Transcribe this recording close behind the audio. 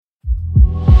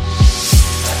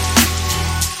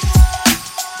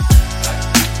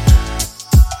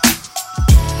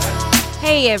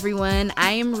Hey everyone,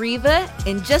 I am Reva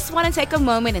and just want to take a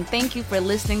moment and thank you for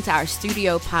listening to our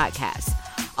studio podcast.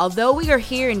 Although we are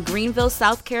here in Greenville,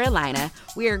 South Carolina,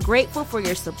 we are grateful for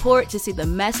your support to see the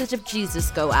message of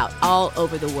Jesus go out all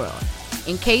over the world.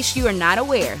 In case you are not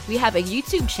aware, we have a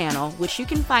YouTube channel which you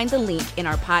can find the link in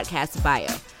our podcast bio.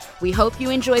 We hope you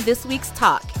enjoy this week's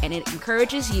talk and it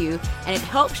encourages you and it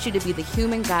helps you to be the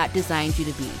human God designed you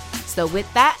to be. So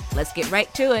with that, let's get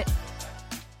right to it.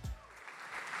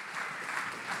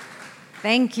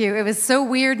 Thank you. It was so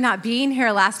weird not being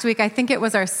here last week. I think it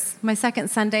was my second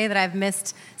Sunday that I've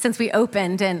missed since we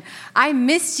opened, and I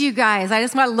missed you guys. I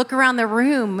just want to look around the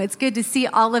room. It's good to see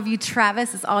all of you.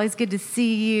 Travis, it's always good to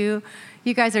see you.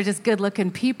 You guys are just good-looking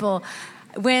people.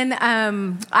 When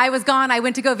I was gone, I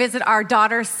went to go visit our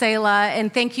daughter, Selah,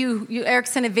 and thank you. Eric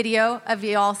sent a video of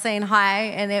you all saying hi,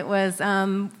 and it was,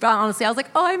 honestly, I was like,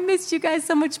 oh, I missed you guys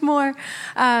so much more.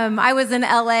 I was in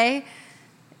L.A.,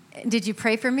 Did you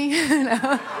pray for me?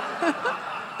 No.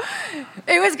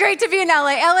 It was great to be in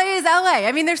LA. LA is LA.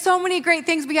 I mean, there's so many great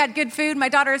things. We had good food. Our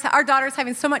daughter's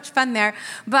having so much fun there.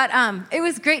 But it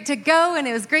was great to go, and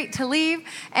it was great to leave.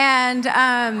 And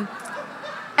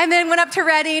then went up to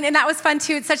Redding, and that was fun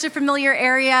too. It's such a familiar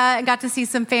area, and got to see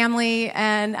some family.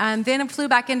 And then I flew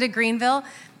back into Greenville.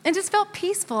 And just felt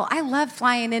peaceful. I love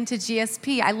flying into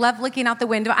GSP. I love looking out the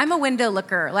window. I'm a window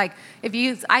looker.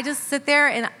 I just sit there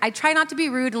and I try not to be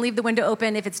rude and leave the window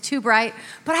open if it's too bright,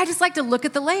 but I just like to look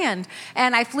at the land.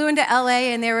 And I flew into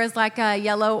LA and there was like a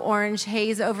yellow-orange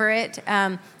haze over it.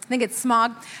 I think it's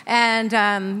smog. And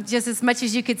just as much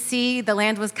as you could see, the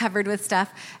land was covered with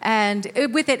stuff. And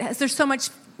with it, there's so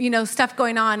much stuff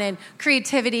going on and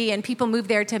creativity, and people move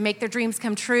there to make their dreams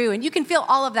come true. And you can feel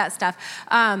all of that stuff.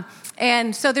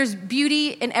 And so there's beauty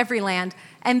in every land.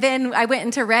 And then I went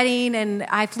into Redding, and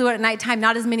I flew out at nighttime,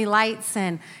 not as many lights.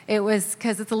 And it was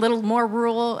because it's a little more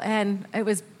rural, and it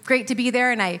was great to be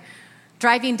there. And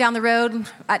driving down the road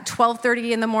at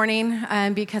 12:30 in the morning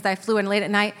because I flew in late at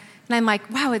night. And I'm like,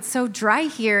 wow, it's so dry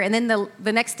here. And then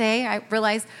the next day, I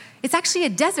realized it's actually a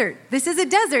desert. This is a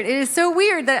desert. It is so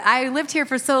weird that I lived here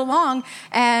for so long,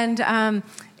 and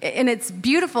it's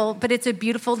beautiful, but it's a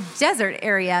beautiful desert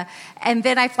area. And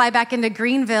then I fly back into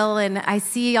Greenville, and I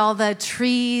see all the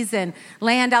trees and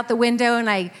land out the window, and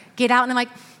I get out, and I'm like,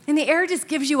 and the air just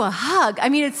gives you a hug. I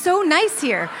mean, it's so nice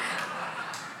here.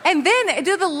 And then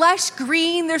do the lush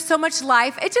green, there's so much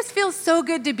life. It just feels so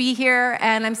good to be here,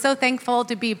 and I'm so thankful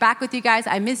to be back with you guys.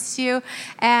 I missed you,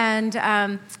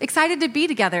 and excited to be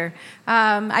together.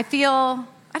 I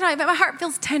don't know, my heart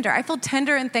feels tender. I feel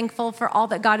tender and thankful for all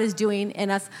that God is doing in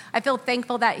us. I feel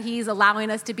thankful that He's allowing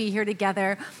us to be here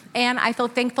together, and I feel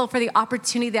thankful for the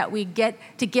opportunity that we get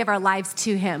to give our lives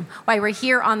to Him while we're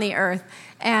here on the earth.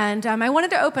 And I wanted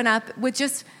to open up with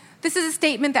just... This is a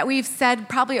statement that we've said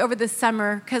probably over the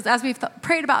summer, because as we've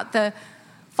prayed about the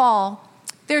fall,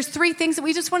 there's three things that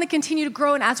we just want to continue to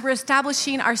grow in as we're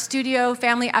establishing our studio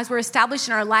family, as we're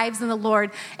establishing our lives in the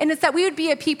Lord. And it's that we would be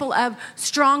a people of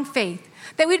strong faith,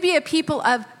 that we'd be a people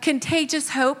of contagious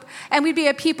hope, and we'd be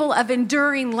a people of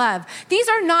enduring love. These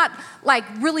are not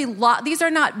these are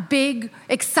not big,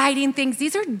 exciting things.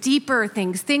 These are deeper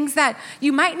things that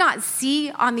you might not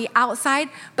see on the outside,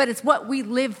 but it's what we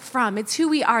live from. It's who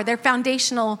we are. They're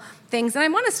foundational things. And I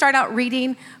want to start out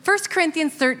reading 1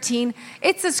 Corinthians 13.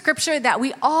 It's a scripture that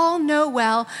we all know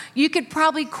well. You could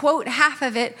probably quote half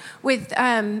of it at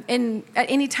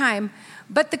any time.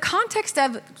 But the context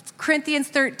of 1 Corinthians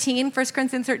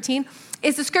 13,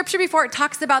 is the scripture before it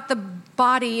talks about the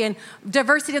body and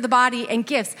diversity of the body and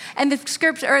gifts. And the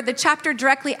scripture, or the chapter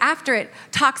directly after it,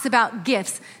 talks about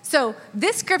gifts. So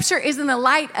this scripture is in the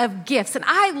light of gifts. And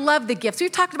I love the gifts.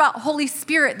 We've talked about Holy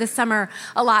Spirit this summer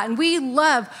a lot. And we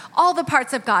love all the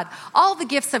parts of God, all the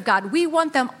gifts of God. We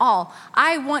want them all.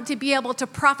 I want to be able to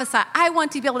prophesy. I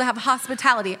want to be able to have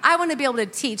hospitality. I want to be able to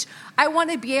teach. I want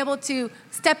to be able to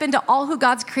step into all who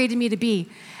God's created me to be.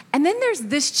 And then there's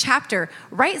this chapter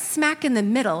right smack in the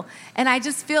middle. And I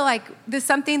just feel like there's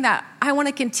something that I want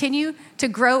to continue to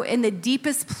grow in the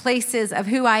deepest places of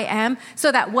who I am,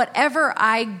 so that whatever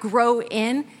I grow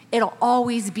in, it'll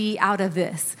always be out of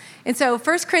this. And so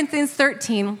 1 Corinthians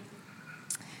 13,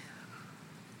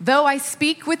 though I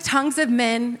speak with tongues of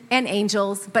men and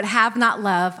angels, but have not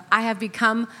love, I have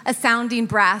become a sounding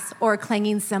brass or a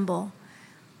clanging cymbal.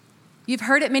 You've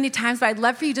heard it many times, but I'd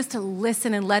love for you just to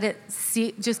listen and let it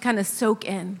just kind of soak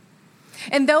in.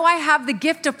 And though I have the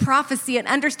gift of prophecy and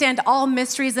understand all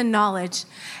mysteries and knowledge,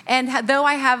 and though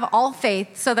I have all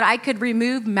faith so that I could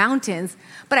remove mountains,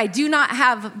 but I do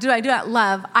not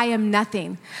love, I am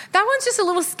nothing. That one's just a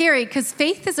little scary because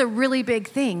faith is a really big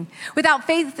thing. Without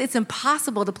faith, it's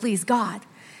impossible to please God.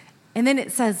 And then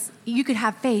it says, you could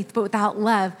have faith, but without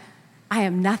love, I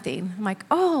am nothing. I'm like,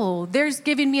 oh, there's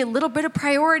giving me a little bit of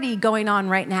priority going on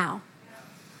right now.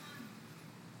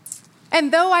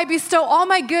 And though I bestow all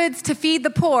my goods to feed the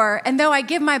poor, and though I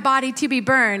give my body to be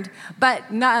burned, but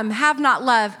have not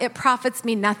love, it profits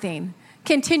me nothing.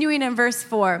 Continuing in verse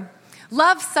 4,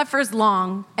 love suffers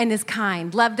long and is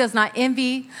kind. Love does not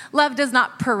envy. Love does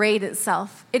not parade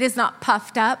itself. It is not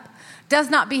puffed up, does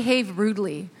not behave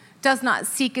rudely, does not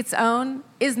seek its own,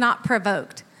 is not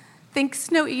provoked, thinks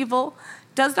no evil,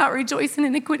 does not rejoice in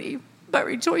iniquity, but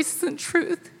rejoices in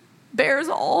truth, bears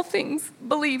all things,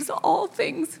 believes all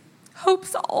things,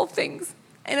 hopes all things,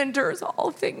 and endures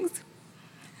all things.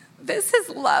 This is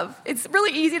love. It's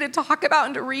really easy to talk about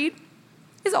and to read.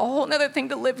 It's a whole other thing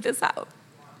to live this out.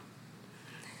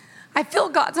 I feel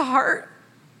God's heart.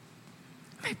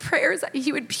 My prayer is that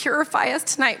he would purify us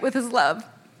tonight with his love.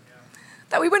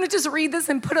 That we wouldn't just read this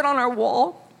and put it on our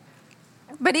wall.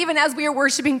 But even as we are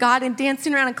worshiping God and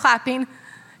dancing around and clapping,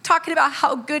 talking about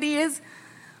how good he is,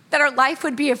 that our life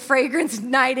would be a fragrance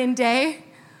night and day.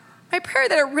 My prayer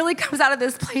that it really comes out of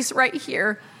this place right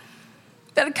here.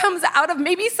 That it comes out of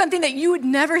maybe something that you would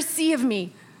never see of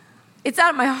me. It's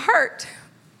out of my heart.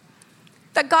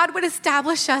 That God would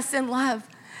establish us in love.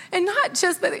 And not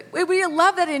just, but it would be a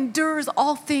love that endures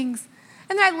all things.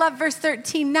 And then I love verse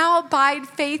 13. Now abide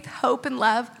faith, hope, and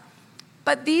love.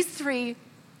 But these three,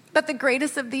 but the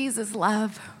greatest of these is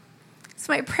love.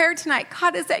 So my prayer tonight,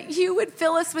 God, is that you would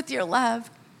fill us with your love.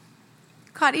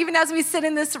 God, even as we sit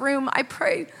in this room, I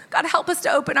pray, God, help us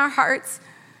to open our hearts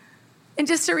and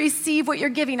just to receive what you're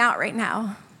giving out right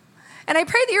now. And I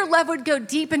pray that your love would go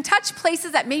deep and touch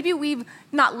places that maybe we've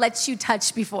not let you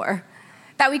touch before,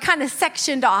 that we kind of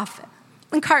sectioned off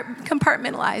and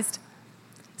compartmentalized.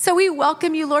 So we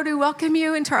welcome you, Lord. We welcome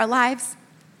you into our lives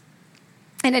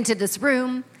and into this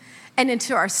room and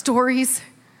into our stories.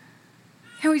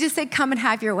 And we just say, come and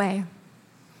have your way.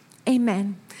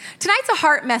 Amen. Tonight's a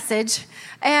heart message,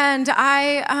 and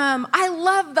I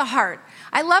love the heart.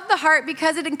 I love the heart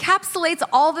because it encapsulates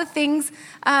all the things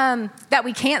that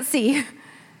we can't see.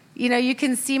 You know, you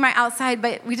can see my outside,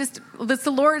 but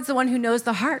the Lord's the one who knows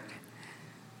the heart.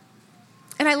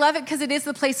 And I love it because it is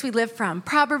the place we live from.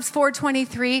 Proverbs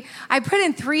 4:23, I put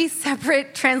in 3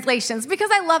 separate translations because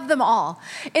I love them all.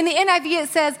 In the NIV, it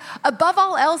says, above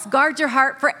all else, guard your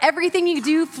heart, for everything you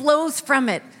do flows from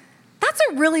it. That's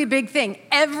a really big thing.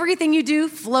 Everything you do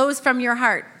flows from your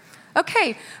heart.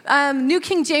 Okay, New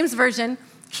King James Version,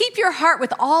 keep your heart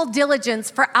with all diligence,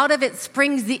 for out of it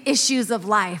springs the issues of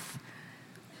life.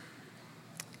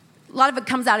 A lot of it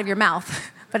comes out of your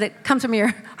mouth, but it comes from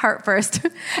your heart first.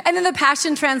 And then the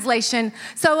Passion Translation,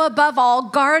 so above all,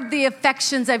 guard the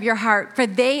affections of your heart, for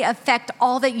they affect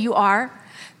all that you are.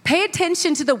 Pay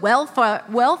attention to the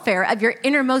welfare of your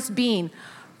innermost being,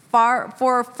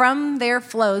 for from there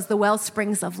flows the well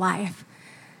springs of life.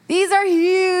 These are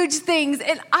huge things.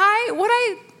 And what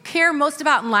I care most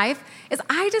about in life is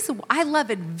I love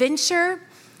adventure.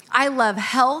 I love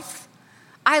health.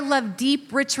 I love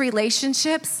deep, rich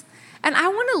relationships. And I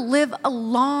want to live a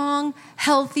long,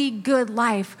 healthy, good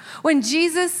life. When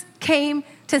Jesus came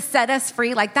to set us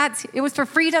free, it was for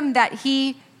freedom that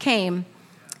he came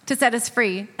to set us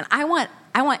free. And I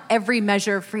want every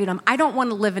measure of freedom. I don't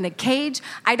want to live in a cage.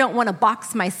 I don't want to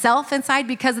box myself inside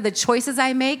because of the choices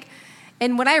I make.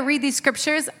 And when I read these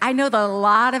scriptures, I know that a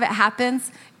lot of it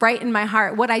happens right in my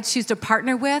heart, what I choose to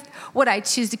partner with, what I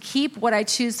choose to keep, what I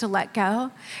choose to let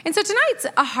go. And so tonight's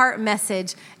a heart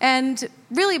message. And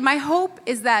really, my hope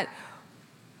is that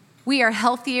we are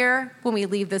healthier when we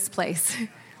leave this place.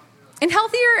 And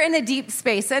healthier in a deep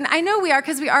space. And I know we are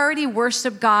because we already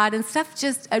worship God and stuff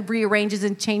just rearranges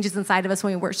and changes inside of us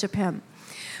when we worship him.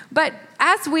 But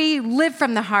as we live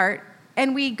from the heart,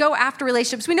 and we go after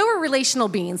relationships. We know we're relational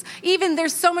beings. Even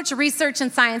there's so much research and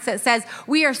science that says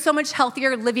we are so much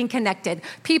healthier living connected.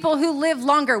 People who live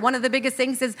longer, one of the biggest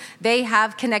things is they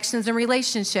have connections and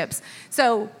relationships.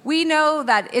 So we know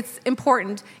that it's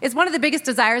important. It's one of the biggest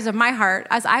desires of my heart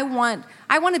as I want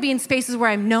to be in spaces where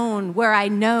I'm known, where I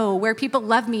know, where people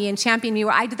love me and champion me,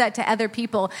 where I do that to other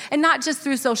people. And not just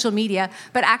through social media,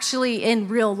 but actually in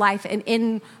real life and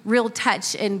in real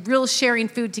touch and real sharing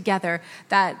food together,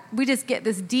 that we just get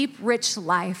this deep, rich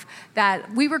life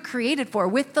that we were created for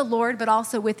with the Lord, but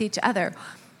also with each other.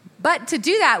 But to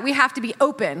do that, we have to be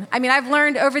open. I mean, I've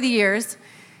learned over the years,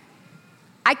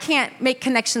 I can't make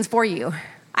connections for you.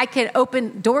 I could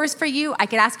open doors for you. I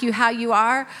could ask you how you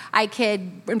are. I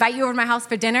could invite you over to my house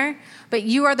for dinner, but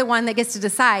you are the one that gets to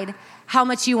decide how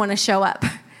much you want to show up.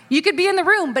 You could be in the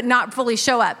room, but not fully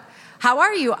show up. How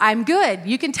are you? I'm good.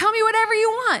 You can tell me whatever you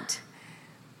want.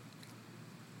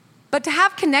 But to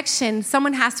have connection,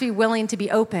 someone has to be willing to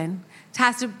be open,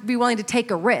 has to be willing to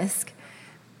take a risk,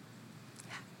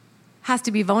 has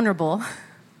to be vulnerable,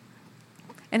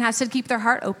 and has to keep their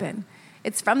heart open.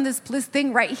 It's from this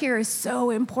thing right here is so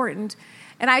important.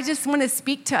 And I just want to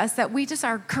speak to us that we just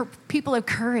are people of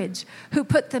courage who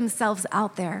put themselves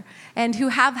out there and who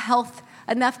have health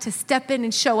enough to step in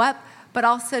and show up, but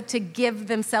also to give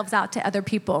themselves out to other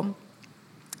people.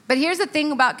 But here's the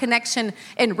thing about connection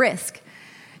and risk,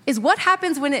 is what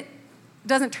happens when it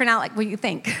doesn't turn out like what you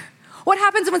think? What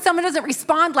happens when someone doesn't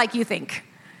respond like you think?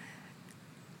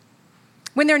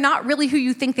 When they're not really who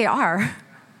you think they are?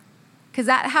 Because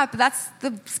that's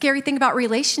the scary thing about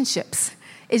relationships,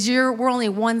 is we're only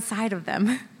one side of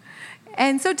them.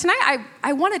 And so tonight,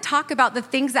 I want to talk about the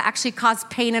things that actually cause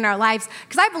pain in our lives,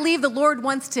 because I believe the Lord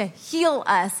wants to heal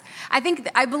us. I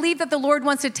believe that the Lord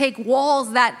wants to take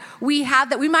walls that we have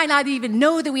that we might not even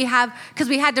know that we have because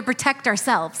we had to protect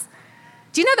ourselves.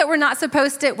 Do you know that we're not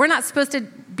supposed to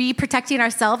be protecting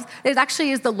ourselves? It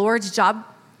actually is the Lord's job.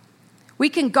 We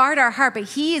can guard our heart, but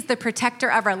He is the protector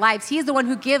of our lives. He is the one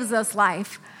who gives us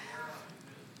life.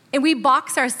 And we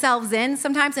box ourselves in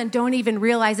sometimes and don't even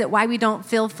realize it, why we don't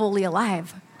feel fully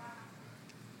alive.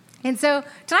 And so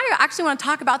tonight I actually want to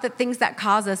talk about the things that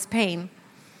cause us pain.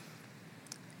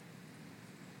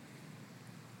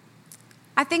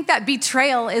 I think that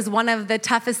betrayal is one of the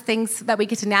toughest things that we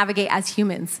get to navigate as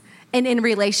humans and in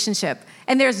relationship.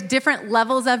 And there's different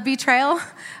levels of betrayal.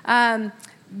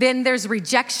 Then there's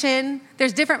rejection.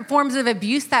 There's different forms of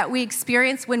abuse that we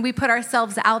experience when we put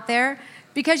ourselves out there,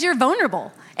 because you're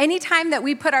vulnerable. Anytime that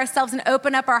we put ourselves and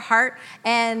open up our heart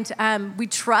and we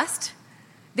trust,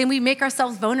 then we make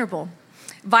ourselves vulnerable.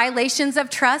 Violations of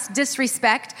trust,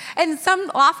 disrespect, and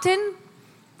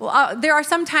there are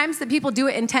some times that people do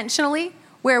it intentionally,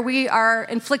 where we are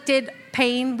inflicted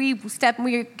pain.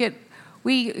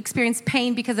 We experience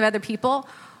pain because of other people.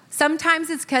 Sometimes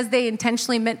it's because they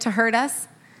intentionally meant to hurt us.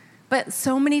 But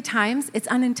so many times, it's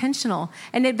unintentional.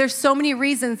 And there's so many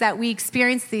reasons that we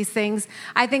experience these things.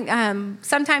 I think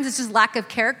sometimes it's just lack of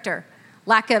character,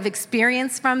 lack of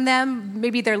experience from them,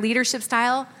 maybe their leadership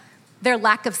style, their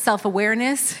lack of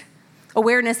self-awareness,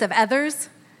 awareness of others,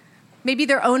 maybe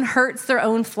their own hurts, their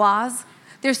own flaws.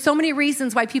 There's so many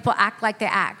reasons why people act like they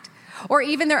act, or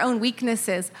even their own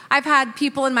weaknesses. I've had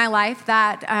people in my life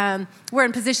that were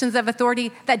in positions of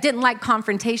authority that didn't like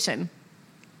confrontation.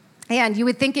 And you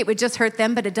would think it would just hurt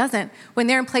them, but it doesn't. When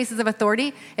they're in places of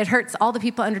authority, it hurts all the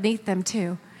people underneath them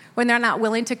too. When they're not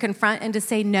willing to confront and to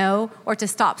say no or to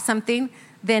stop something,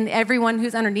 then everyone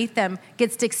who's underneath them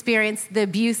gets to experience the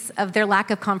abuse of their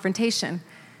lack of confrontation.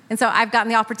 And so I've gotten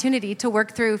the opportunity to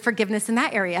work through forgiveness in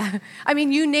that area. I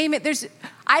mean, you name it.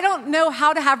 I don't know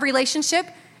how to have a relationship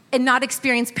and not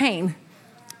experience pain,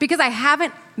 because I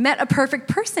haven't met a perfect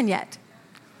person yet.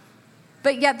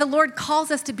 But yet the Lord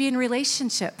calls us to be in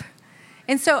relationship.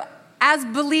 And so as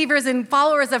believers and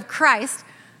followers of Christ,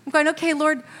 I'm going, okay,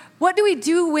 Lord, what do we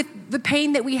do with the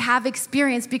pain that we have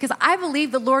experienced? Because I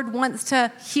believe the Lord wants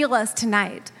to heal us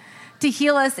tonight, to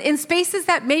heal us in spaces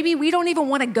that maybe we don't even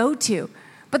want to go to.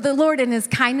 But the Lord in His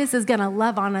kindness is going to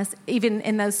love on us even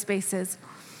in those spaces.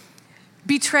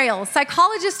 Betrayal.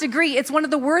 Psychologists agree it's one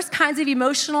of the worst kinds of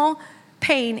emotional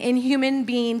pain a human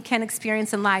being can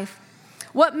experience in life.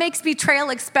 What makes betrayal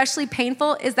especially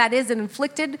painful is that it is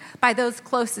inflicted by those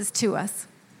closest to us.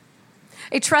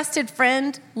 A trusted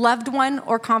friend, loved one,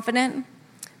 or confidant.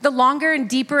 The longer and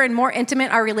deeper and more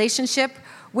intimate our relationship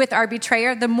with our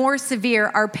betrayer, the more severe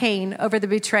our pain over the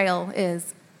betrayal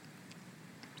is.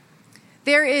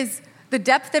 The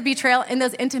depth of betrayal in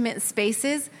those intimate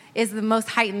spaces is the most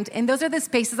heightened, and those are the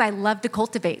spaces I love to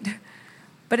cultivate.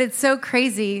 But it's so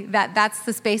crazy that that's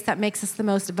the space that makes us the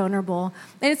most vulnerable.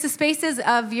 And it's the spaces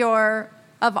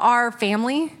of our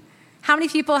family. How many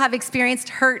people have experienced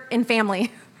hurt in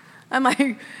family? I'm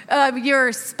like,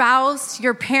 your spouse,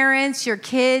 your parents, your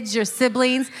kids, your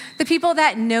siblings, the people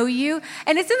that know you.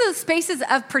 And it's in those spaces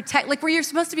of where you're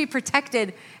supposed to be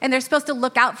protected, and they're supposed to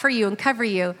look out for you and cover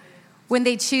you, when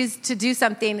they choose to do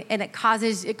something and it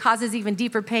causes even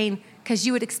deeper pain because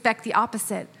you would expect the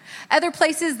opposite. Other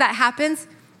places that happens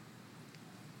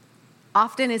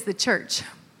often is the church.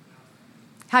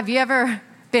 Have you ever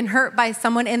been hurt by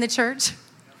someone in the church?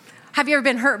 Have you ever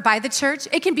been hurt by the church?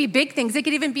 It can be big things. It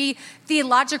could even be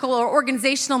theological or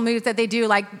organizational moves that they do.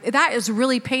 Like, that is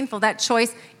really painful, that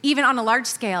choice, even on a large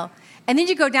scale. And then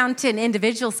you go down to an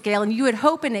individual scale, and you would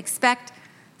hope and expect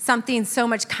something so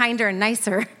much kinder and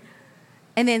nicer.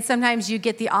 And then sometimes you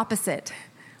get the opposite.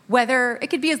 Whether it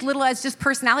could be as little as just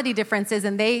personality differences,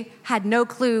 and they had no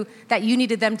clue that you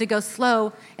needed them to go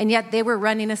slow, and yet they were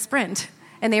running a sprint.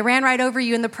 and they ran right over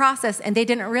you in the process, and they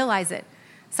didn't realize it.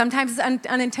 Sometimes it's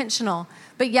unintentional,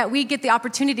 but yet we get the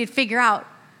opportunity to figure out,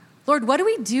 Lord, what do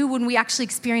we do when we actually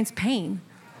experience pain?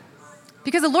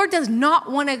 Because the Lord does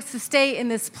not want us to stay in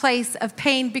this place of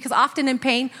pain, because often in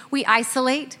pain, we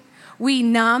isolate, we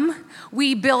numb,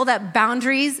 we build up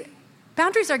boundaries.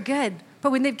 Boundaries are good,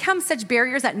 but when they become such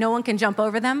barriers that no one can jump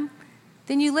over them,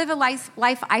 then you live a life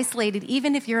isolated,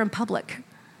 even if you're in public.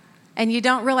 And you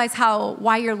don't realize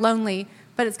why you're lonely,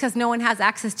 but it's because no one has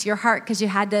access to your heart because you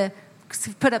had to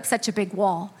put up such a big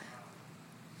wall.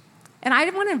 And I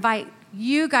want to invite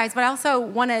you guys, but I also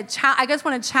want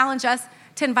to challenge us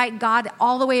to invite God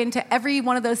all the way into every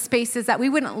one of those spaces, that we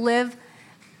wouldn't live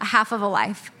a half of a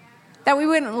life, that we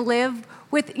wouldn't live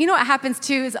with, what happens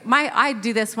too is I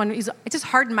do this one, it just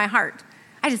hardened my heart.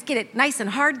 I just get it nice and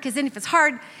hard, because then if it's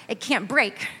hard, it can't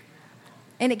break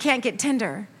and it can't get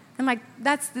tender. I'm like,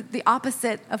 that's the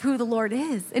opposite of who the Lord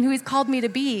is and who he's called me to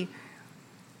be.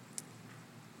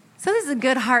 So this is a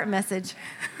good heart message.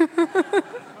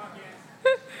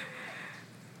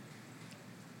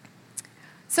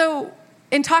 So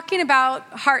in talking about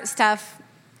heart stuff,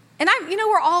 and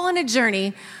we're all on a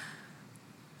journey,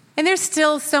 and there's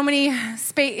still so many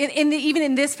space, even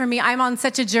in this for me, I'm on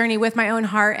such a journey with my own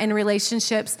heart and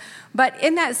relationships. But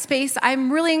in that space,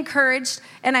 I'm really encouraged,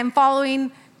 and I'm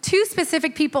following two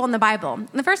specific people in the Bible. And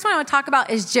the first one I want to talk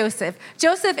about is Joseph.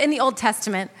 Joseph in the Old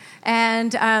Testament.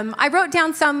 And I wrote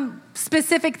down some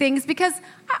specific things because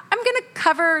I'm going to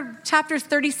cover chapters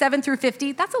 37 through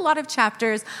 50. That's a lot of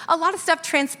chapters. A lot of stuff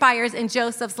transpires in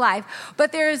Joseph's life.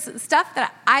 But there's stuff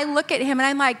that I look at him and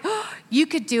I'm like, oh, you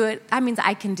could do it. That means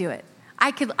I can do it.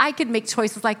 I could make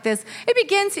choices like this. It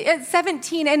begins at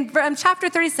 17, and from chapter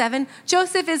 37,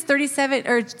 Joseph is 37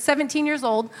 or 17 years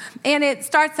old, and it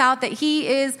starts out that he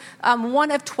is one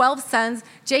of 12 sons.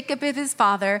 Jacob is his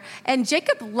father, and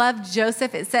Jacob loved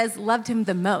Joseph. It says loved him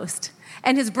the most,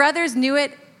 and his brothers knew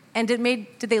it. And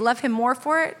did they love him more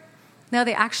for it? No,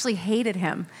 they actually hated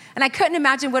him. And I couldn't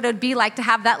imagine what it would be like to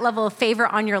have that level of favor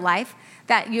on your life,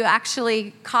 that you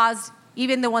actually caused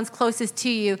even the ones closest to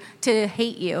you to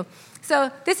hate you.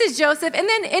 So this is Joseph. And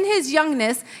then in his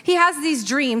youngness, he has these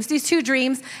two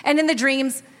dreams. And in the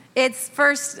dreams, it's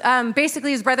first,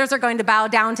 basically his brothers are going to bow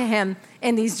down to him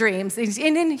in these dreams.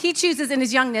 And then he chooses in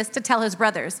his youngness to tell his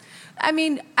brothers. I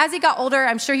mean, as he got older,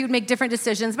 I'm sure he would make different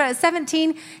decisions. But at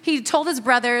 17, he told his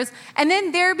brothers. And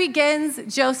then there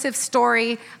begins Joseph's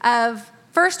story of,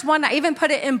 first one, I even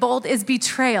put it in bold, is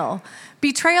betrayal.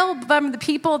 Betrayal from the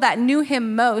people that knew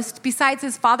him most, besides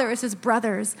his father, is his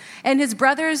brothers. And his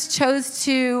brothers chose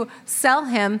to sell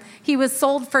him. He was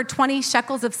sold for 20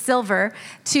 shekels of silver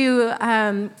to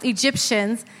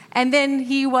Egyptians. And then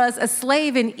he was a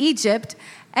slave in Egypt.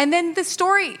 And then the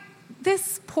story,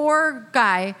 this poor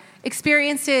guy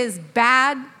experiences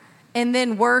bad and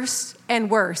then worse and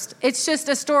worse. It's just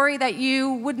a story that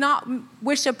you would not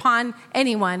wish upon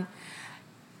anyone.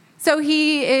 So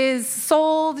he is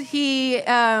sold,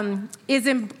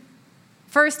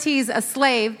 first he's a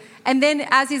slave, and then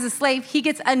as he's a slave, he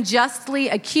gets unjustly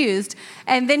accused,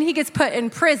 and then he gets put in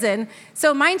prison.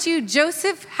 So mind you,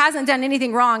 Joseph hasn't done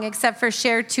anything wrong except for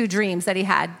share 2 dreams that he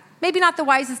had. Maybe not the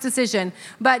wisest decision,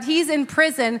 but he's in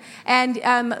prison, and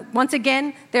once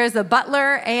again, there's a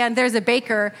butler and there's a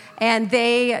baker, and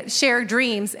they share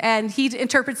dreams, and he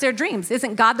interprets their dreams.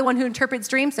 Isn't God the one who interprets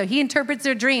dreams? So he interprets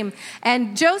their dream,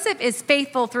 and Joseph is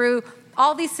faithful through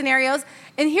all these scenarios.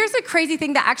 And here's a crazy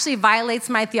thing that actually violates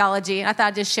my theology, and I thought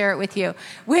I'd just share it with you.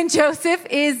 When Joseph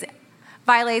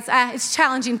it's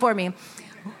challenging for me.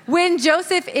 When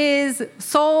Joseph is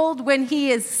sold, when he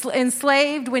is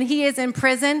enslaved, when he is in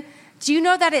prison, do you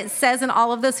know that it says in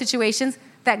all of those situations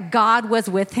that God was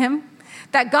with him?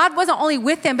 That God wasn't only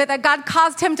with him, but that God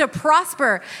caused him to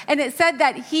prosper. And it said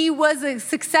that he was a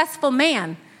successful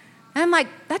man. And I'm like,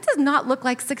 that does not look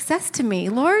like success to me,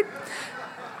 Lord.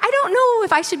 I don't know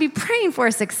if I should be praying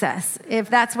for success, if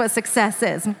that's what success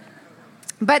is.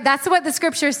 But that's what the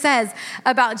scripture says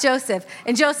about Joseph.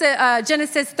 In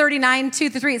Genesis 39,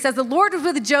 2-3, it says, the Lord was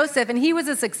with Joseph, and he was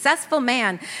a successful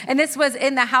man. And this was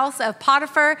in the house of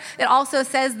Potiphar. It also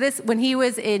says this when he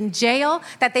was in jail,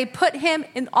 that they put him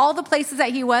in all the places that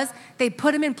he was, they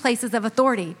put him in places of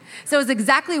authority. So it was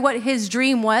exactly what his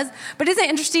dream was. But isn't it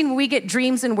interesting when we get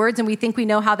dreams and words and we think we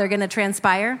know how they're going to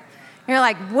transpire? You're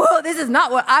like, whoa, this is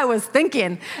not what I was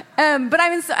thinking. But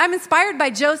I'm inspired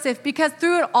by Joseph because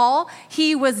through it all,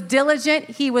 he was diligent,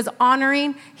 he was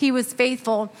honoring, he was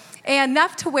faithful. And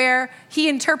enough to where he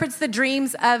interprets the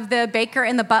dreams of the baker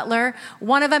and the butler.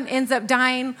 One of them ends up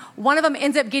dying. One of them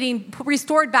ends up getting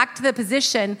restored back to the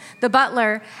position, the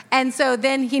butler. And so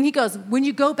then he goes, when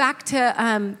you go back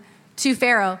to to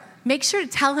Pharaoh, make sure to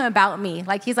tell him about me.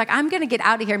 Like, he's like, I'm going to get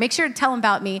out of here. Make sure to tell him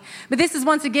about me. But this is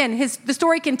once again, the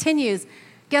story continues.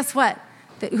 Guess what?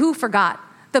 Who forgot?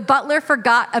 The butler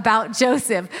forgot about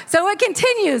Joseph. So it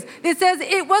continues. It says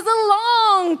it was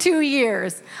a long 2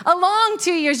 years. A long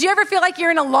 2 years. Do you ever feel like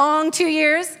you're in a long 2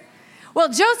 years? Well,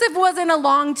 Joseph was in a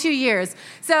long 2 years.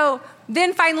 So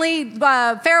then finally,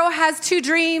 Pharaoh has 2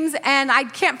 dreams, and I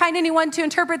can't find anyone to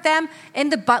interpret them. And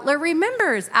the butler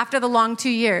remembers after the long 2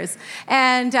 years.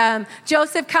 And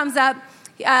Joseph comes up,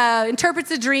 interprets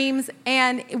the dreams,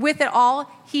 and with it all,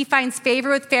 he finds favor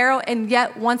with Pharaoh, and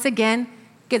yet once again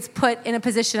gets put in a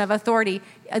position of authority,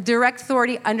 a direct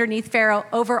authority underneath Pharaoh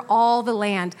over all the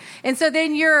land. And so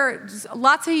then you're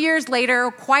lots of years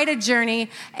later, quite a journey,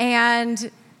 and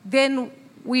then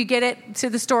we get it to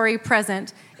the story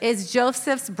present, is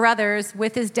Joseph's brothers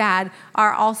with his dad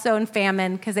are also in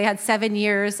famine because they had 7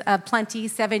 years of plenty,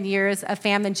 7 years of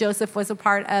famine. Joseph was a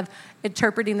part of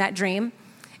interpreting that dream.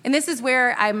 And this is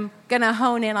where I'm going to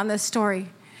hone in on this story.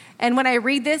 And when I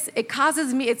read this,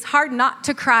 it's hard not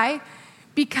to cry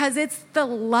because it's the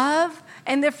love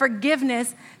and the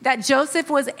forgiveness that Joseph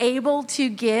was able to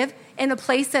give in a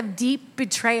place of deep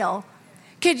betrayal.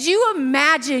 Could you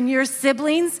imagine your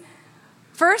siblings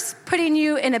first putting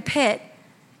you in a pit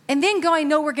and then going,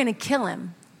 no, we're going to kill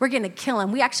him. We're going to kill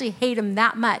him. We actually hate him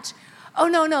that much. Oh,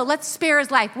 no, let's spare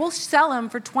his life. We'll sell him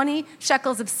for 20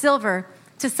 shekels of silver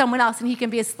to someone else and he can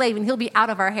be a slave and he'll be out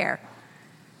of our hair.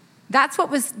 That's what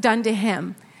was done to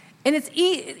him. And it's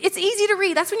easy to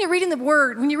read. That's when you're reading the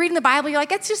word. When you're reading the Bible, you're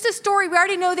like, it's just a story. We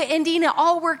already know the ending. It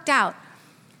all worked out.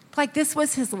 Like, this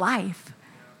was his life.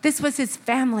 This was his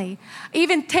family.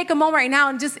 Even take a moment right now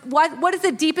and just, what is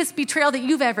the deepest betrayal that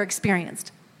you've ever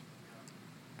experienced?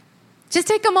 Just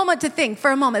take a moment to think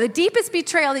for a moment. The deepest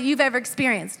betrayal that you've ever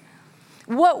experienced.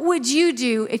 What would you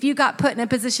do if you got put in a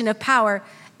position of power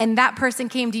and that person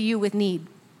came to you with need?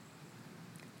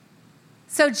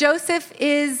 So Joseph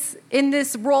is in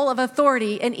this role of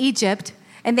authority in Egypt,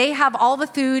 and they have all the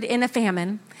food in a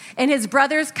famine. And his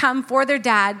brothers come for their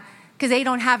dad because they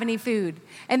don't have any food.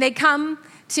 And they come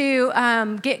to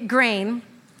get grain.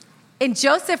 And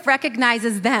Joseph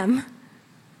recognizes them,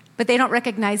 but they don't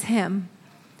recognize him.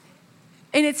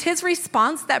 And it's his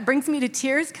response that brings me to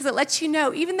tears because it lets you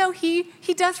know, even though he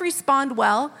does respond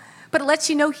well, but it lets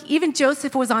you know even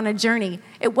Joseph was on a journey.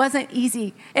 It wasn't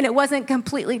easy, and it wasn't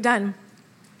completely done.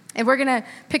 And we're going to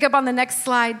pick up on the next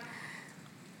slide.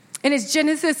 And it's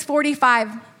Genesis 45,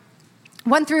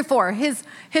 1-4.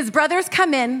 His brothers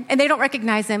come in, and they don't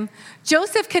recognize him.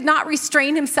 Joseph could not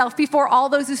restrain himself before all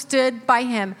those who stood by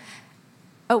him.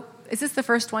 Oh, is this the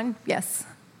first one? Yes.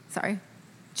 Sorry.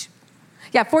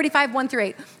 Yeah, 45,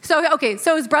 1-8.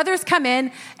 So his brothers come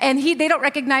in, and they don't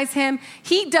recognize him.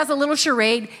 He does a little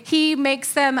charade. He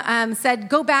makes them, said,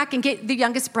 go back and get the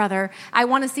youngest brother. I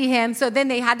want to see him. So then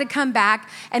they had to come back,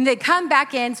 and they come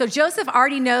back in. So Joseph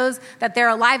already knows that they're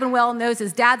alive and well, knows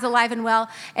his dad's alive and well,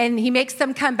 and he makes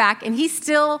them come back, and he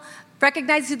still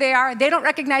recognize who they are. They don't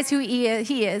recognize who he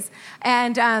is.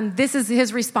 And this is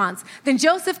his response. Then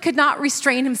Joseph could not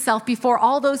restrain himself before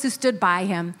all those who stood by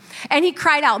him. And he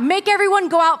cried out, make everyone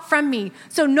go out from me.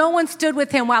 So no one stood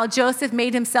with him while Joseph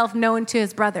made himself known to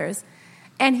his brothers.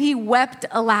 And he wept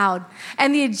aloud.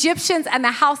 And the Egyptians and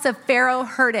the house of Pharaoh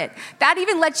heard it. That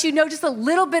even lets you know just a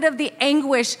little bit of the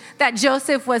anguish that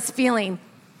Joseph was feeling.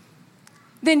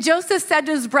 Then Joseph said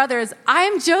to his brothers, I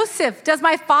am Joseph. Does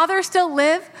my father still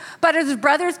live? But his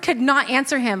brothers could not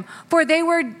answer him, for they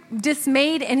were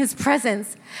dismayed in his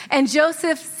presence. And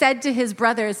Joseph said to his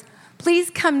brothers,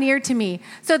 please come near to me.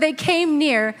 So they came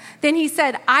near. Then he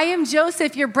said, I am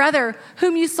Joseph, your brother,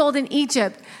 whom you sold in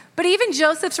Egypt. But even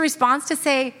Joseph's response to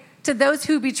say to those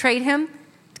who betrayed him,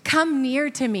 come near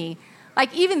to me.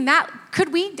 Like even that,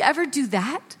 could we ever do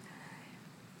that?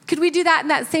 Could we do that in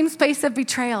that same space of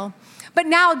betrayal? But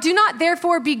now do not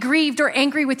therefore be grieved or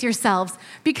angry with yourselves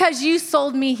because you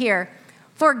sold me here.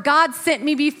 For God sent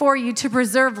me before you to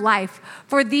preserve life.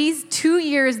 For these 2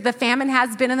 years the famine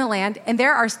has been in the land, and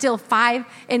there are still 5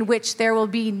 in which there will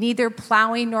be neither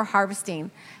plowing nor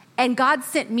harvesting. And God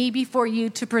sent me before you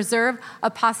to preserve a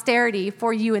posterity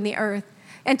for you in the earth,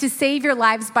 and to save your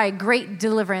lives by great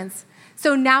deliverance.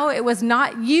 So now it was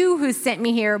not you who sent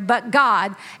me here, but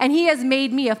God, and he has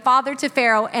made me a father to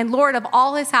Pharaoh and Lord of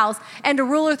all his house and a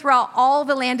ruler throughout all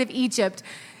the land of Egypt.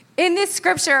 In this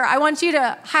scripture, I want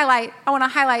to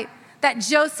highlight that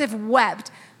Joseph wept.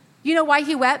 You know why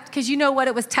he wept? Because you know what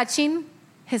it was touching?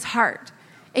 His heart.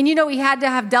 And you know he had to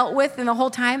have dealt with in the whole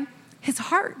time? His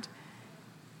heart.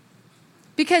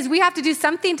 Because we have to do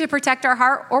something to protect our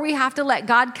heart, or we have to let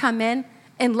God come in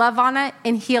and love on it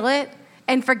and heal it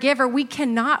and forgive, or we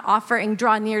cannot offer and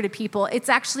draw near to people. It's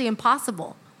actually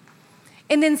impossible.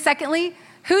 And then secondly,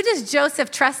 who does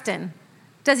Joseph trust in?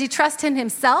 Does he trust in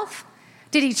himself?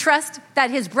 Did he trust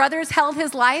that his brothers held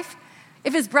his life?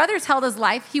 If his brothers held his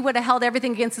life, he would have held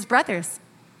everything against his brothers.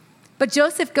 But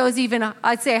Joseph goes even,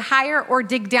 I'd say, higher or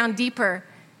dig down deeper.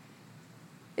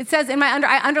 It says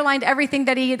I underlined everything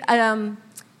that he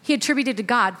attributed to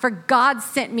God. For God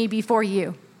sent me before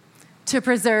you to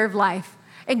preserve life.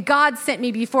 And God sent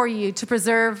me before you to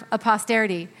preserve a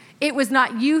posterity. It was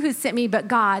not you who sent me, but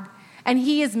God. And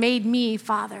he has made me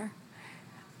father.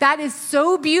 That is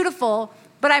so beautiful,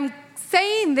 but I'm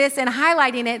saying this and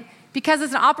highlighting it because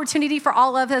it's an opportunity for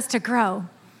all of us to grow.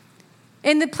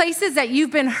 In the places that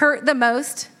you've been hurt the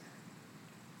most,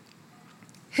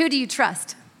 who do you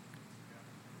trust?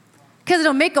 Because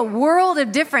it'll make a world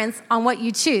of difference on what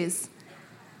you choose.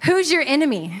 Who's your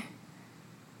enemy?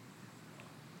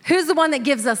 Who's the one that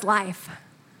gives us life?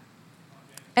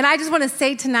 And I just want to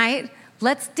say tonight,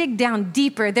 let's dig down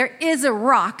deeper. There is a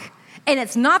rock, and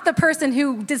it's not the person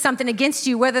who did something against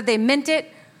you, whether they meant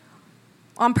it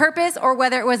on purpose or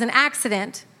whether it was an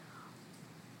accident.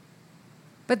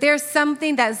 But there's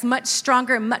something that is much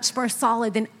stronger and much more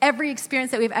solid than every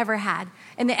experience that we've ever had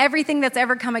and everything that's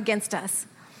ever come against us.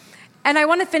 And I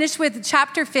want to finish with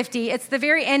chapter 50. It's the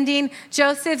very ending.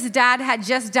 Joseph's dad had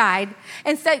just died.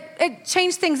 And so it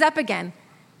changed things up again.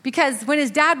 Because when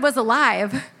his dad was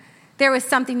alive, there was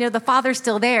something, the father's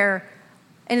still there.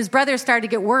 And his brothers started to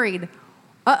get worried.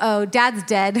 Uh-oh, dad's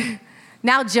dead.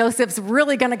 Now Joseph's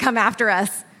really going to come after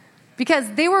us. Because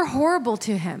they were horrible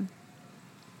to him.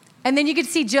 And then you could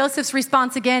see Joseph's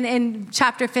response again in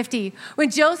chapter 50.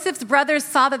 When Joseph's brothers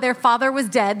saw that their father was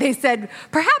dead, they said,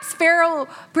 perhaps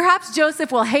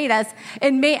Joseph will hate us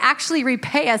and may actually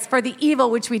repay us for the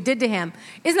evil which we did to him.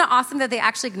 Isn't it awesome that they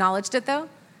actually acknowledged it, though?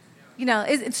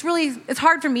 It's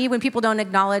hard for me when people don't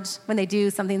acknowledge when they do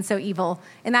something so evil,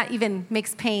 and that even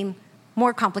makes pain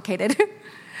more complicated.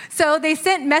 So they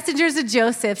sent messengers to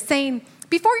Joseph saying,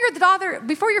 before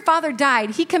your father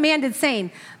died, he commanded, saying,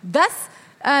 thus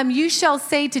you shall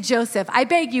say to Joseph, I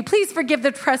beg you, please forgive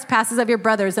the trespasses of your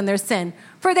brothers and their sin,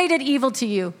 for they did evil to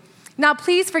you. Now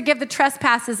please forgive the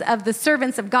trespasses of the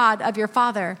servants of God, of your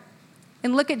father.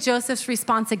 And look at Joseph's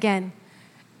response again.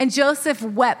 And Joseph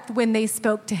wept when they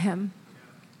spoke to him.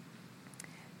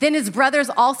 Then his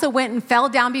brothers also went and fell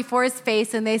down before his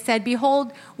face, and they said,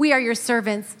 behold, we are your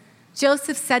servants.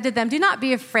 Joseph said to them, do not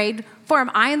be afraid, for am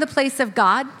I in the place of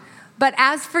God? But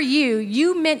as for you,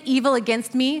 you meant evil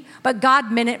against me, but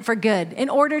God meant it for good, in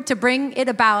order to bring it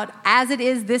about as it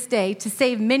is this day, to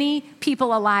save many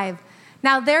people alive.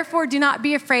 Now therefore do not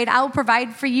be afraid, I will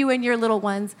provide for you and your little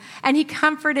ones. And he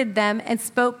comforted them and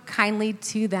spoke kindly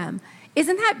to them.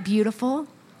 Isn't that beautiful?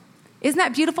 Isn't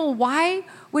that beautiful? Why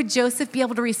would Joseph be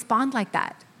able to respond like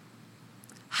that?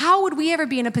 How would we ever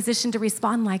be in a position to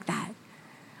respond like that?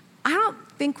 I don't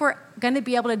think we're going to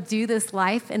be able to do this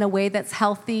life in a way that's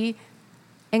healthy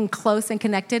and close and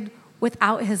connected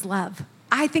without his love.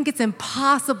 I think it's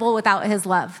impossible without his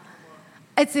love.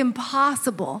 It's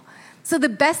impossible. So the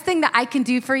best thing that I can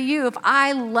do for you, if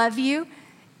I love you,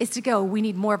 is to go, we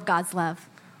need more of God's love.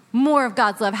 More of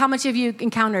God's love. How much have you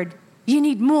encountered? You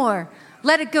need more.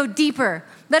 Let it go deeper.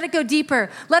 Let it go deeper.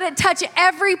 Let it touch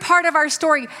every part of our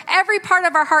story, every part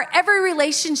of our heart, every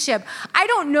relationship. I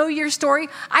don't know your story.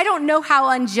 I don't know how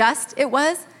unjust it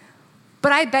was,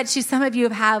 but I bet you some of you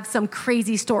have some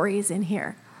crazy stories in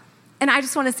here. And I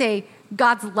just want to say,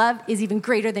 God's love is even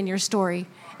greater than your story,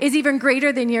 is even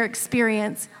greater than your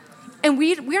experience. And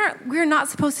we're not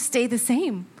supposed to stay the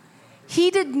same. He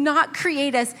did not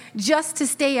create us just to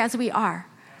stay as we are.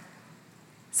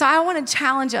 So I want to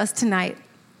challenge us tonight.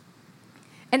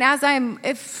 And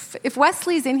if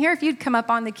Wesley's in here, if you'd come up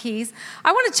on the keys,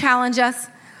 I want to challenge us.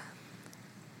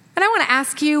 And I want to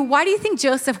ask you, why do you think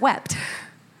Joseph wept?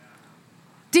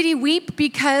 Did he weep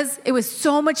because it was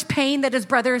so much pain that his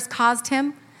brothers caused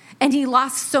him and he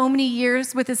lost so many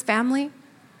years with his family?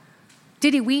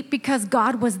 Did he weep because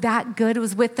God was that good,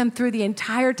 was with them through the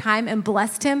entire time and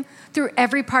blessed him through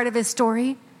every part of his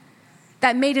story?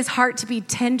 That made his heart to be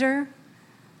tender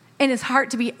and his heart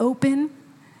to be open?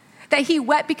 That he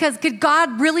wept because could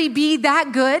God really be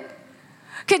that good?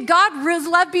 Could God's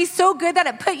love be so good that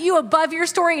it put you above your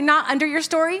story and not under your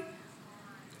story?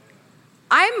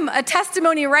 I'm a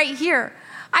testimony right here.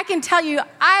 I can tell you,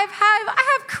 I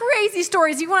have crazy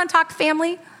stories. You want to talk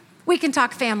family? We can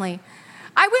talk family.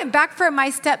 I went back for my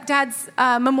stepdad's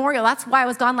memorial. That's why I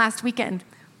was gone last weekend.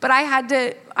 But I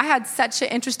had such an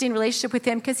interesting relationship with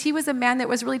him because he was a man that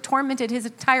was really tormented his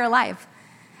entire life.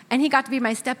 And he got to be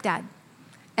my stepdad.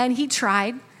 And he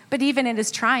tried, but even in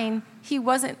his trying, he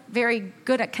wasn't very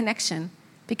good at connection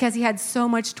because he had so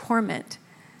much torment.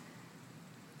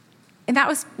 And that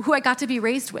was who I got to be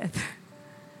raised with.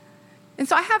 And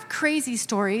so I have crazy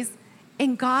stories,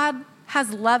 and God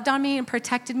has loved on me and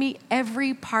protected me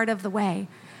every part of the way.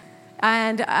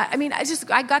 And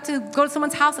I got to go to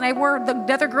someone's house, and I wore the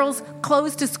other girl's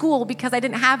clothes to school because I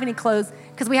didn't have any clothes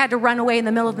because we had to run away in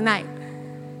the middle of the night.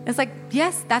 And it's like,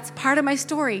 yes, that's part of my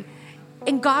story.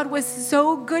 And God was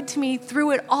so good to me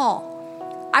through it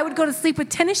all. I would go to sleep with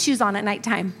tennis shoes on at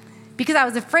nighttime because I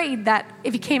was afraid that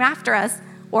if he came after us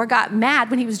or got mad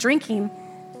when he was drinking,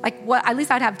 at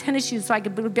least I'd have tennis shoes so I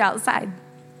could be outside.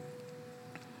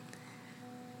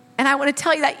 And I want to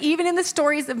tell you that even in the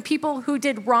stories of people who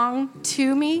did wrong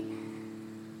to me,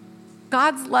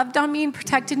 God's loved on me and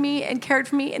protected me and cared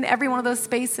for me in every one of those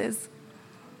spaces.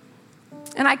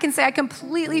 And I can say I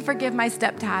completely forgive my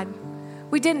stepdad.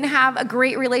 We didn't have a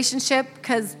great relationship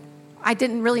because I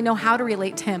didn't really know how to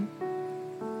relate to him.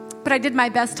 But I did my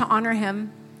best to honor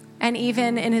him. And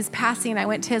even in his passing, I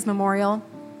went to his memorial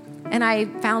and I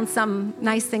found some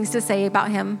nice things to say about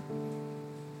him,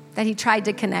 that he tried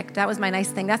to connect. That was my nice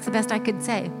thing. That's the best I could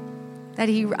say.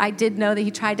 I did know that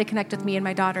he tried to connect with me and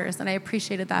my daughters, and I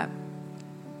appreciated that.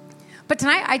 But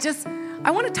tonight,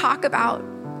 I want to talk about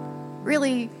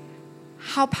really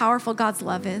how powerful God's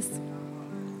love is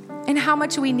and how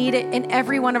much we need it in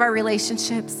every one of our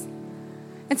relationships.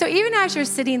 And so even as you're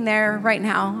sitting there right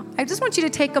now, I just want you to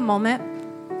take a moment.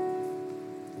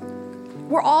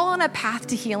 We're all on a path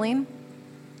to healing.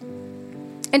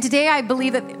 And today I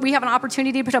believe that we have an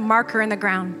opportunity to put a marker in the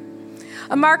ground.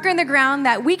 A marker in the ground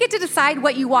that we get to decide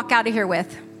what you walk out of here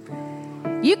with.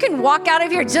 You can walk out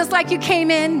of here just like you came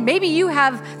in. Maybe you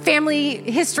have family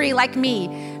history like me.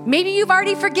 Maybe you've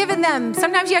already forgiven them.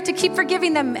 Sometimes you have to keep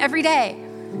forgiving them every day.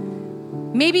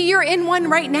 Maybe you're in one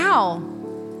right now.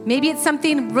 Maybe it's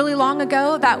something really long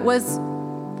ago that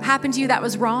happened to you that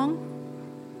was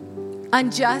wrong,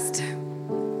 unjust.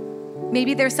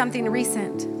 Maybe there's something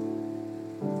recent.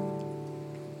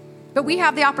 But we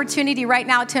have the opportunity right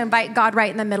now to invite God right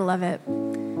in the middle of it.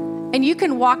 And you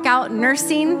can walk out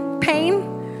nursing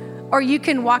pain, or you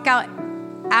can walk out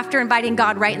after inviting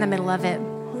God right in the middle of it.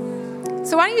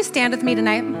 So why don't you stand with me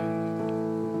tonight?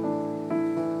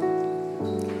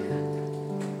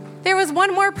 There was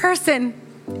one more person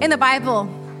in the Bible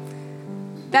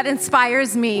that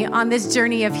inspires me on this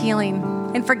journey of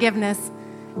healing and forgiveness,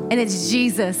 and it's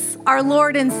Jesus, our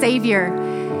Lord and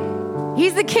Savior.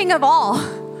 He's the King of all.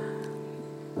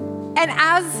 And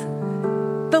as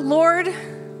the Lord,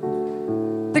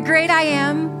 the great I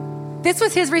am, this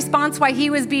was his response why he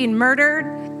was being murdered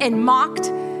and mocked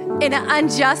in an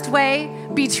unjust way,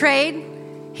 betrayed.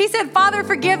 He said, Father,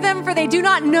 forgive them, for they do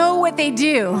not know what they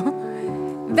do.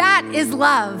 That is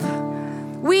love.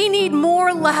 We need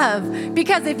more love,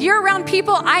 because if you're around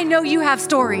people, I know you have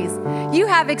stories. You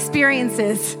have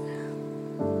experiences.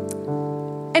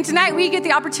 And tonight we get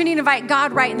the opportunity to invite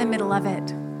God right in the middle of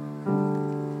it.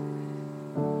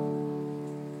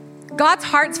 God's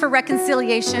heart's for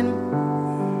reconciliation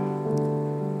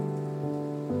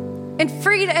and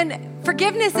freedom, and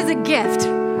forgiveness is a gift.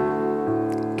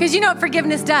 Because you know what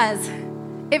forgiveness does?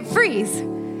 It frees.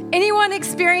 Anyone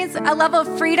experience a level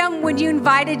of freedom when you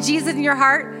invited Jesus in your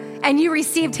heart and you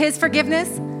received his forgiveness?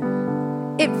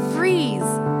 It frees.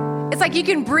 It's like you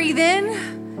can breathe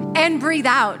in and breathe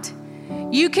out.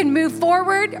 You can move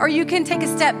forward or you can take a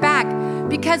step back,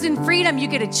 because in freedom you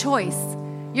get a choice.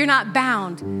 You're not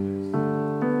bound.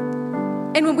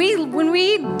 And when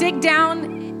we dig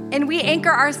down and we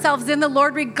anchor ourselves in the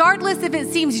Lord, regardless if it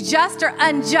seems just or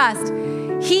unjust,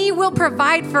 he will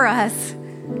provide for us.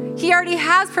 He already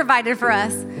has provided for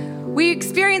us. We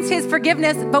experience his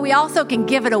forgiveness, but we also can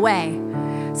give it away.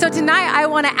 So tonight I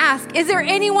want to ask, is there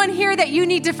anyone here that you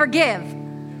need to forgive?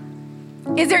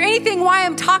 Is there anything while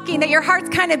I'm talking that your heart's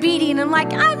kind of beating and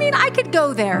I could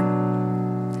go there?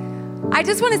 I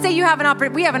just want to say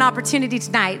we have an opportunity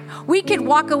tonight. We could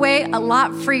walk away a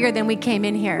lot freer than we came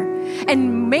in here.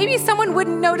 And maybe someone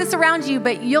wouldn't notice around you,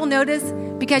 but you'll notice,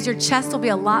 because your chest will be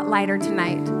a lot lighter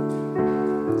tonight.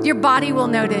 Your body will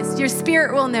notice. Your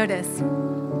spirit will notice.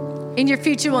 And your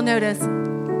future will notice.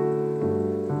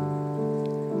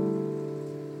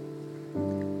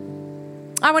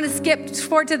 I want to skip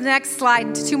forward to the next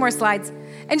slide, to 2 more slides,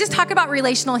 and just talk about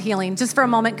relational healing just for a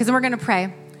moment, because then we're going to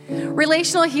pray.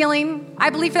 Relational healing, I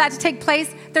believe for that to take place,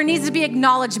 there needs to be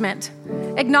acknowledgement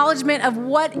of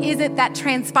what is it that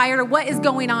transpired or what is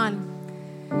going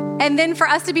on. And then for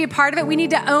us to be a part of it, we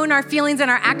need to own our feelings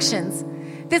and our actions.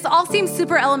 This all seems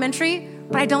super elementary,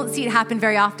 but I don't see it happen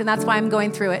very often. That's why I'm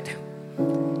going through it.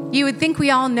 You would think we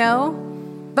all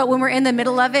know, But when we're in the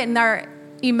middle of it and our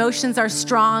emotions are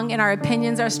strong and our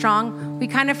opinions are strong, we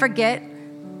kind of forget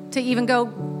to even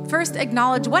go, first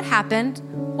acknowledge what happened.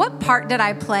 What part did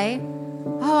I play?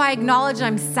 Oh, I acknowledge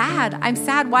I'm sad. I'm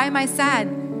sad. Why am I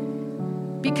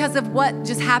sad? Because of what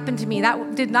just happened to me.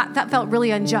 That felt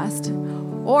really unjust.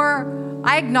 Or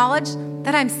I acknowledge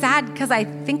that I'm sad because I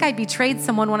think I betrayed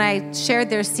someone when I shared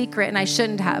their secret and I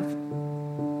shouldn't have.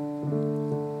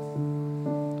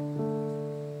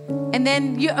 And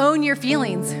then you own your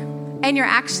feelings and your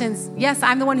actions. Yes,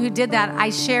 I'm the one who did that. I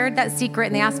shared that secret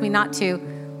and they asked me not to,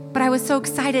 but I was so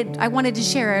excited. I wanted to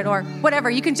share it or whatever.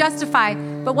 You can justify,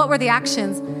 but what were the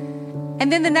actions?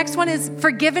 And then the next one is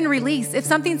forgive and release. If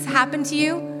something's happened to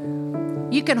you,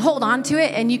 you can hold on to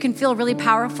it and you can feel really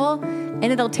powerful and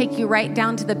it'll take you right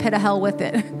down to the pit of hell with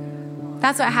it.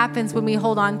 That's what happens when we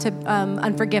hold on to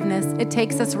unforgiveness. It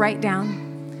takes us right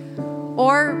down.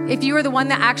 Or if you were the one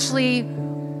that actually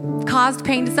caused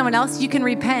pain to someone else, you can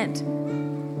repent.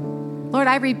 Lord,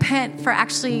 I repent for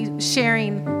actually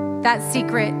sharing that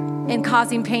secret and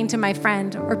causing pain to my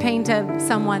friend or pain to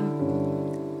someone.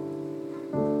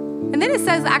 And then it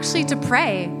says actually to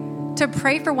pray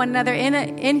for one another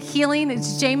in healing.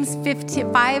 It's James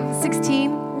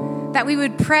 5:16, that we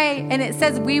would pray, and it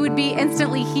says we would be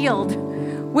instantly healed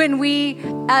when we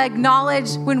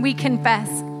acknowledge, when we confess.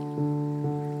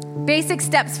 Basic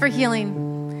steps for healing.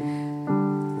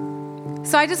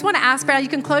 So I just want to ask right now, you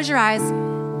can close your eyes.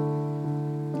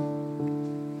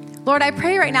 Lord, I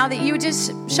pray right now that you would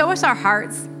just show us our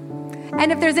hearts.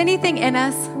 And if there's anything in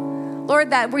us,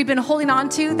 Lord, that we've been holding on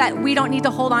to that we don't need to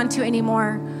hold on to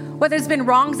anymore, whether it's been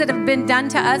wrongs that have been done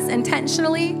to us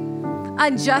intentionally,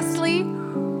 unjustly,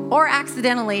 or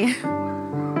accidentally,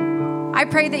 I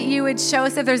pray that you would show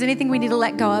us if there's anything we need to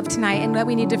let go of tonight and that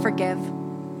we need to forgive.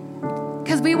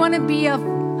 Because we want to be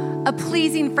a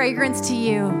pleasing fragrance to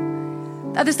you.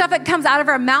 The stuff that comes out of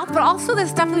our mouth, but also the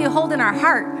stuff that we hold in our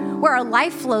heart, where our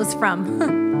life flows from.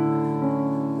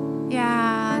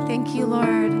 Yeah, thank you,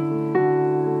 Lord.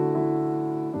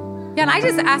 Yeah, and I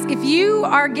just ask if you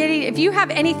have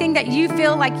anything that you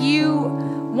feel like you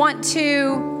want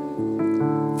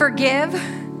to forgive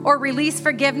or release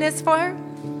forgiveness for,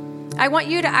 I want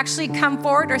you to actually come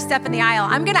forward or step in the aisle.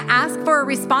 I'm going to ask for a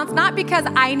response, not because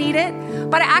I need it,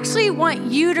 but I actually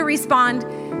want you to respond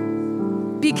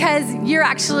because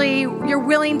you're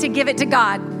willing to give it to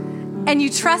God and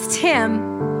you trust Him.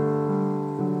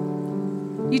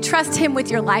 You trust Him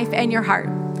with your life and your heart.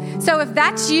 So if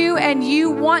that's you and you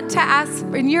want to ask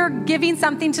and you're giving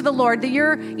something to the Lord that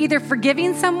you're either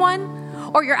forgiving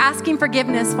someone or you're asking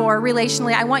forgiveness for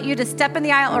relationally, I want you to step in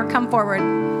the aisle or come forward.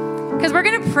 Because we're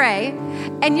going to pray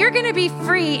and you're going to be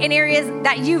free in areas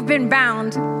that you've been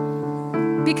bound.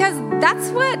 Because that's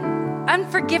what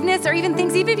unforgiveness or even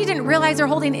things, even if you didn't realize they're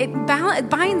holding, it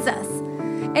binds us.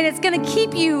 And it's going to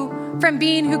keep you from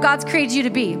being who God's created you to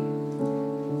be.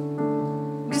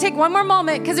 I'm going to take one more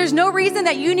moment because there's no reason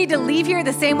that you need to leave here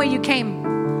the same way you came.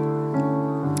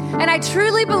 And I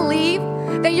truly believe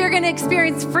that you're going to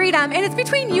experience freedom. And it's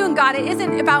between you and God. It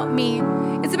isn't about me.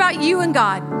 It's about you and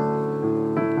God.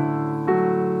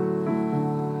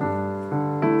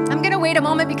 I'm going to wait a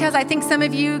moment because I think some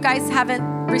of you guys haven't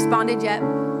responded yet.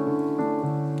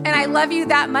 And I love you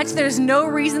that much. There's no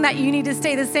reason that you need to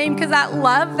stay the same because that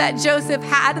love that Joseph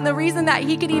had and the reason that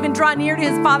he could even draw near to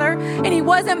his father and he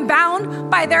wasn't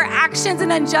bound by their actions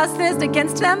and injustice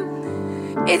against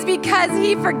them is because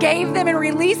he forgave them and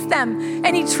released them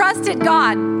and he trusted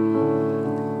God.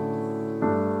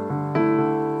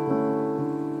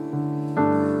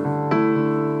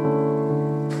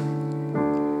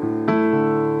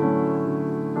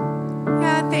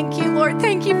 Thank you, Lord.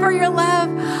 Thank you for your love.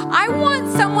 I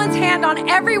want someone's hand on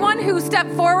everyone who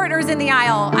stepped forward or is in the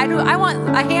aisle. I want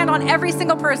a hand on every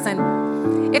single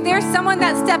person. If there's someone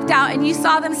that stepped out and you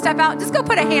saw them step out, just go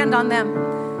put a hand on them.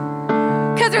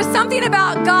 Because there's something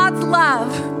about God's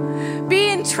love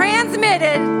being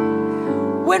transmitted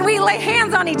when we lay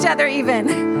hands on each other even.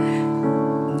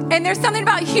 And there's something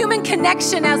about human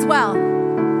connection as well.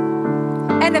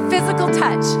 And a physical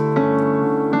touch.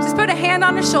 Just put a hand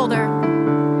on a shoulder.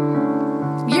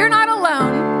 You're not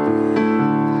alone.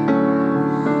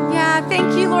 Yeah,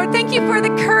 thank you, Lord. Thank you for the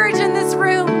courage in this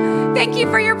room. Thank you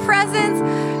for your presence.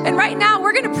 And right now,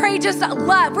 we're going to pray just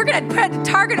love. We're going to put a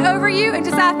target over you and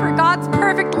just ask for God's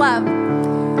perfect love.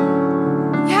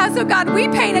 Yeah, so God, we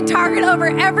paint a target over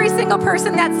every single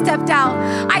person that stepped out.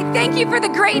 I thank you for the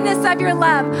greatness of your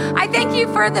love. I thank you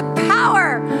for the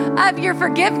power of your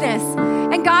forgiveness.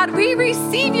 And God, we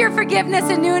receive your forgiveness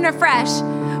anew and afresh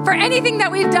for anything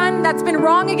that we've done that's been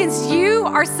wrong against you,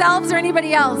 ourselves, or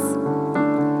anybody else.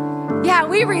 Yeah,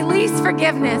 we we release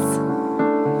forgiveness.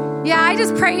 Yeah, I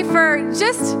just pray for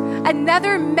just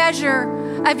another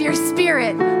measure of your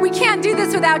Spirit. We can't do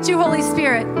this without you, Holy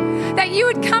Spirit. That you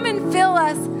would come and fill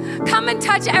us, come and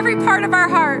touch every part of our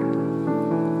heart.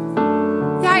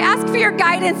 Yeah, I ask for your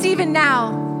guidance even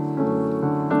now.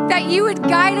 That you would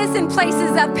guide us in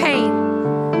places of pain.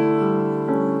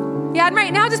 Yeah, and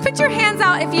right now, just put your hands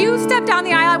out. If you step down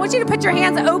the aisle, I want you to put your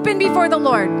hands open before the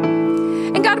Lord.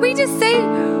 And God, we just say,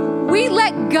 we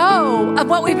let go of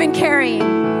what we've been carrying.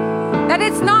 That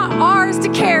it's not ours to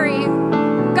carry.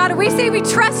 God, we say we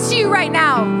trust you right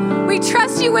now. We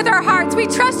trust you with our hearts. We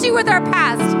trust you with our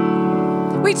past.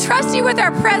 We trust you with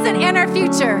our present and our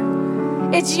future.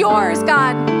 It's yours,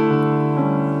 God.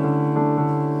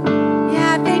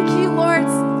 Yeah, thank you, Lord.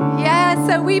 Yes,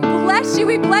 so we bless you.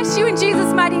 We bless you in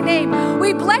Jesus' mighty name.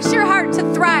 We bless your heart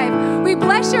to thrive. We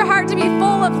bless your heart to be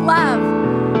full of love.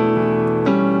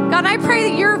 God, I pray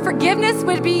that your forgiveness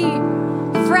would be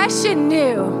fresh and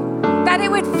new. That it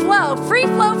would flow, free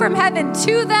flow from heaven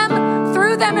to them,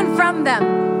 through them, and from them.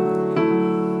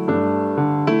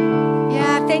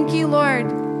 Yeah, thank you, Lord.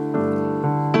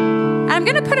 I'm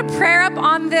going to put a prayer up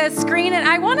on the screen, and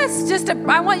I want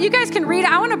you guys can read it.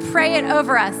 I want to pray it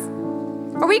over us.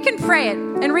 Or we can pray it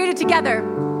and read it together.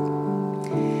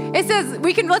 It says,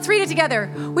 let's read it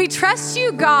together. We trust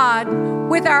you, God,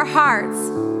 with our hearts,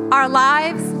 our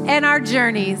lives, and our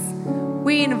journeys.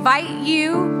 We invite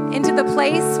you into the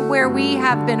place where we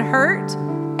have been hurt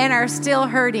and are still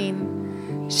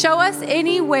hurting. Show us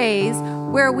any ways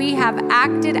where we have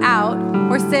acted out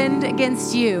or sinned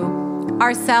against you,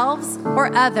 ourselves,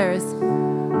 or others.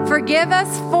 Forgive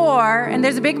us for, and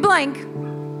there's a big blank.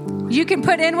 You can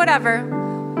put in whatever,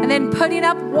 and then putting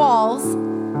up walls,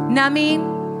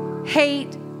 numbing,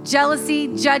 hate,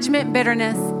 jealousy, judgment,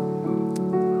 bitterness.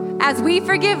 As we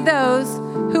forgive those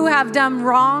who have done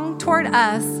wrong toward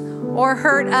us or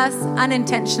hurt us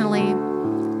unintentionally.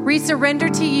 We surrender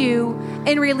to you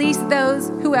and release those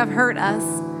who have hurt us.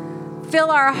 Fill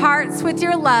our hearts with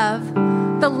your love,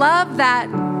 the love that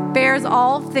bears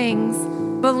all things,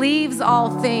 believes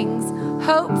all things,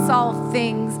 hopes all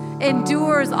things,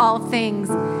 endures all things,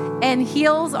 and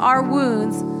heals our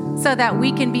wounds so that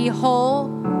we can be whole,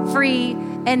 free,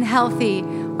 and healthy.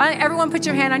 Why don't everyone put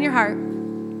your hand on your heart?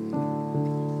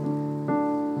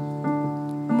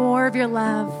 More of your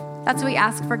love. That's what we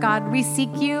ask for, God. We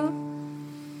seek you.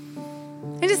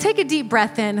 And just take a deep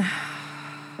breath in.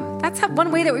 That's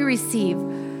one way that we receive.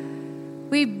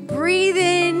 We breathe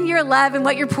in your love and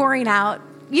what you're pouring out.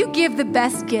 You give the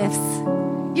best gifts.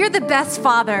 You're the best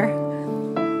Father.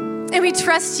 And we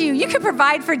trust you. You could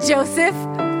provide for Joseph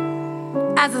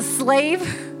as a slave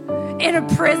in a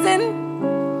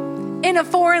prison, in a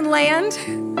foreign land.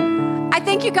 I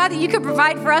thank you, God, that you could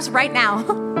provide for us right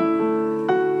now.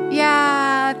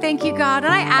 Yeah, thank you, God.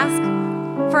 And I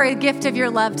ask for a gift of your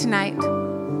love tonight.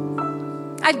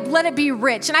 I let it be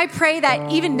rich. And I pray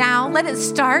that even now, let it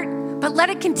start, but let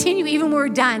it continue even when we're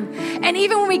done. And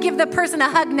even when we give the person a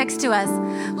hug next to us,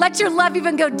 let your love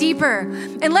even go deeper.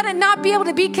 And let it not be able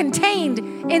to be contained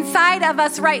inside of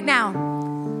us right now.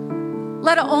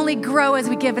 Let it only grow as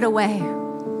we give it away.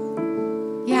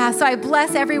 Yeah, so I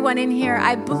bless everyone in here.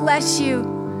 I bless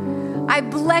you. I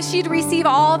bless you to receive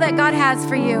all that God has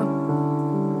for you.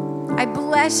 I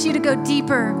bless you to go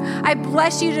deeper. I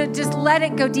bless you to just let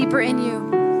it go deeper in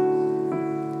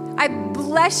you. I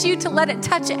bless you to let it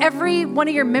touch every one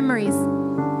of your memories.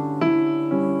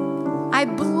 I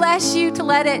bless you to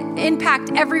let it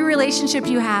impact every relationship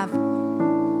you have.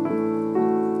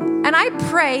 And I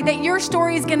pray that your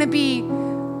story is going to be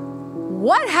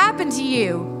what happened to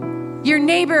you, your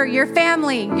neighbor, your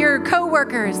family, your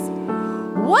coworkers.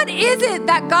 What is it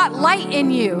that got light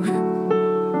in you?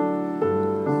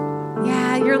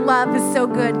 Yeah, your love is so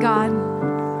good, God.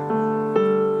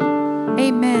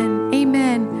 Amen.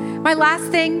 Amen. My last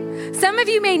thing, some of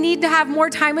you may need to have more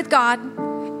time with God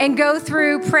and go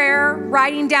through prayer,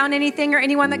 writing down anything or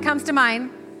anyone that comes to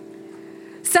mind.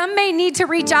 Some may need to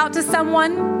reach out to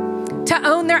someone to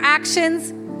own their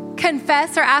actions,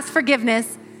 confess, or ask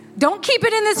forgiveness. Don't keep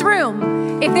it in this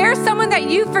room. If there's someone that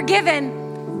you've forgiven,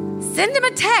 send them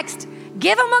a text.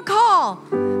 Give them a call.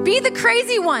 Be the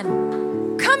crazy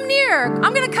one. Come near.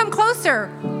 I'm going to come closer.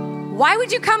 Why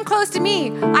would you come close to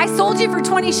me? I sold you for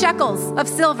 20 shekels of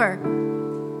silver.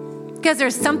 Because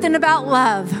there's something about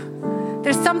love.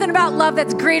 There's something about love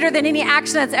that's greater than any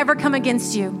action that's ever come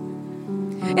against you.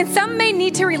 And some may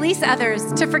need to release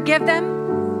others, to forgive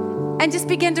them, and just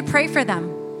begin to pray for them.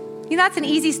 You know, that's an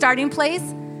easy starting place.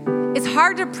 It's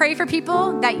hard to pray for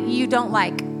people that you don't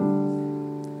like.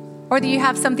 or that you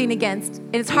have something against.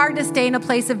 And it's hard to stay in a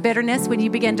place of bitterness when you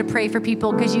begin to pray for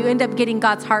people because you end up getting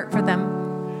God's heart for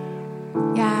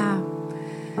them. Yeah.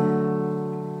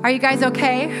 Are you guys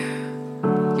okay?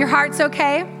 Your heart's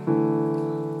okay?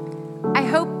 I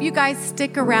hope you guys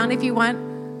stick around if you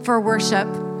want for worship,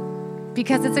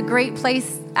 because it's a great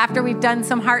place after we've done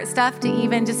some heart stuff to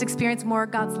even just experience more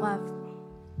of God's love.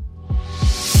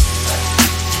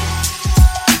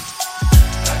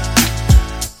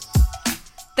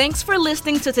 Thanks for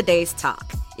listening to today's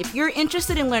talk. If you're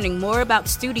interested in learning more about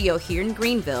Studio here in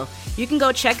Greenville, you can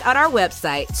go check out our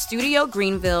website,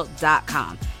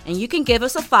 studiogreenville.com, and you can give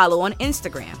us a follow on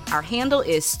Instagram. Our handle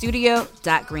is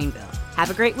studio.greenville. Have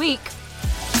a great week.